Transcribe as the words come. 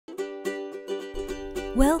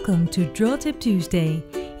Welcome to Draw Tip Tuesday.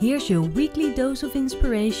 Here's your weekly dose of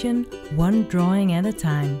inspiration, one drawing at a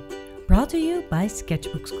time. Brought to you by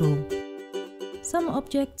Sketchbook School. Some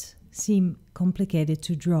objects seem complicated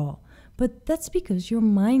to draw, but that's because your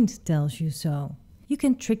mind tells you so. You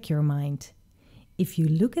can trick your mind. If you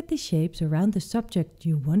look at the shapes around the subject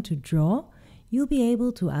you want to draw, you'll be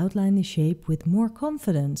able to outline the shape with more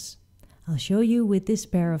confidence. I'll show you with this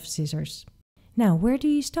pair of scissors. Now, where do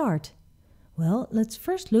you start? Well, let's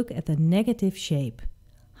first look at the negative shape,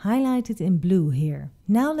 highlighted in blue here.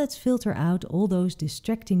 Now let's filter out all those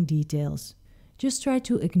distracting details. Just try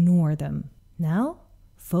to ignore them. Now,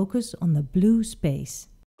 focus on the blue space.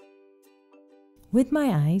 With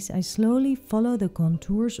my eyes, I slowly follow the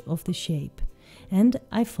contours of the shape, and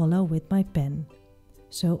I follow with my pen.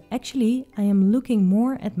 So actually, I am looking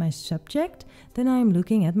more at my subject than I am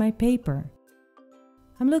looking at my paper.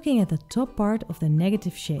 I'm looking at the top part of the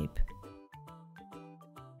negative shape.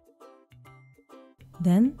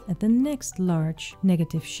 Then at the next large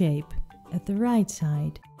negative shape, at the right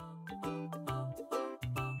side.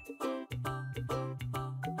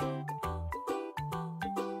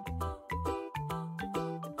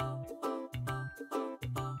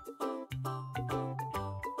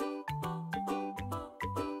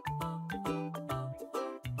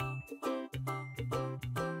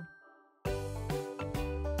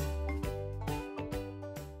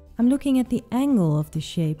 I'm looking at the angle of the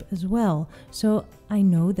shape as well, so I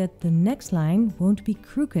know that the next line won't be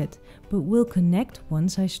crooked, but will connect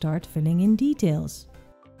once I start filling in details.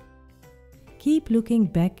 Keep looking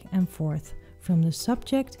back and forth, from the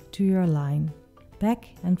subject to your line. Back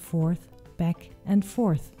and forth, back and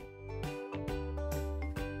forth.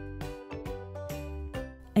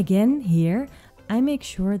 Again, here, I make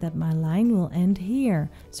sure that my line will end here,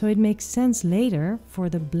 so it makes sense later for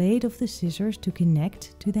the blade of the scissors to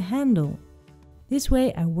connect to the handle. This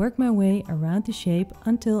way I work my way around the shape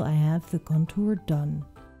until I have the contour done.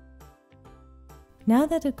 Now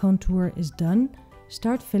that the contour is done,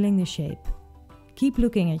 start filling the shape. Keep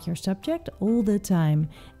looking at your subject all the time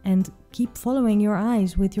and keep following your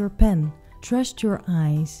eyes with your pen. Trust your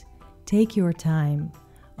eyes. Take your time.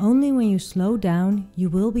 Only when you slow down, you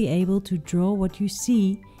will be able to draw what you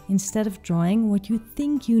see instead of drawing what you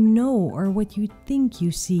think you know or what you think you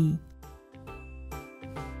see.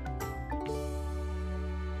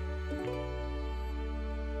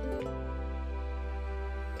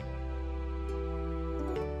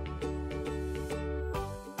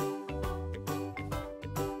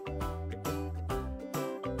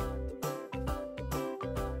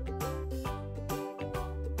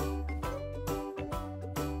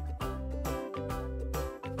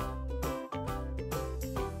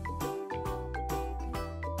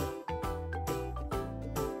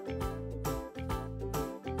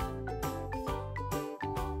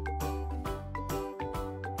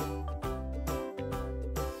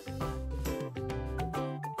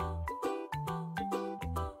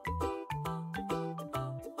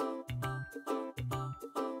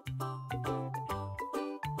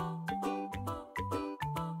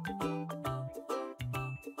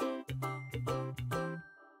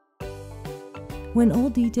 When all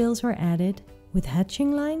details are added, with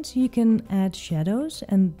hatching lines you can add shadows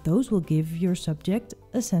and those will give your subject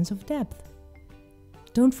a sense of depth.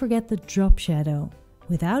 Don't forget the drop shadow.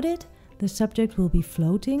 Without it, the subject will be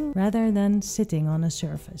floating rather than sitting on a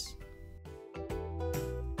surface.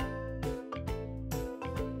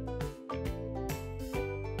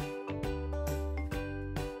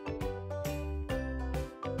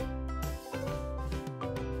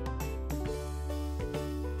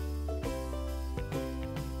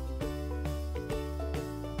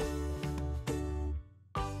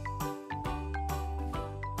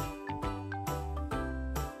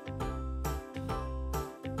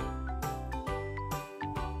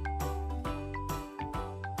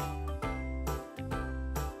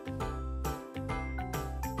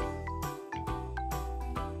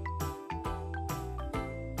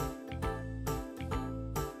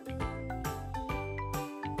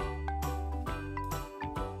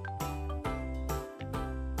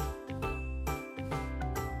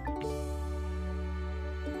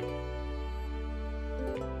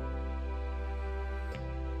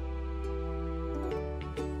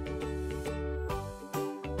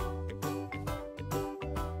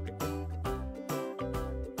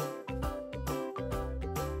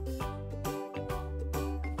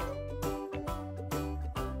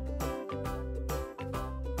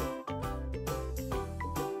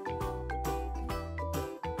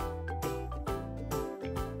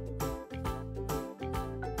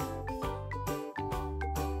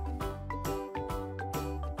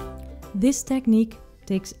 This technique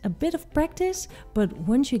Takes a bit of practice, but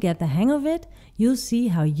once you get the hang of it, you'll see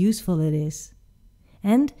how useful it is.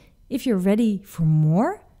 And if you're ready for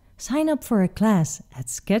more, sign up for a class at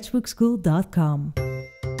sketchbookschool.com.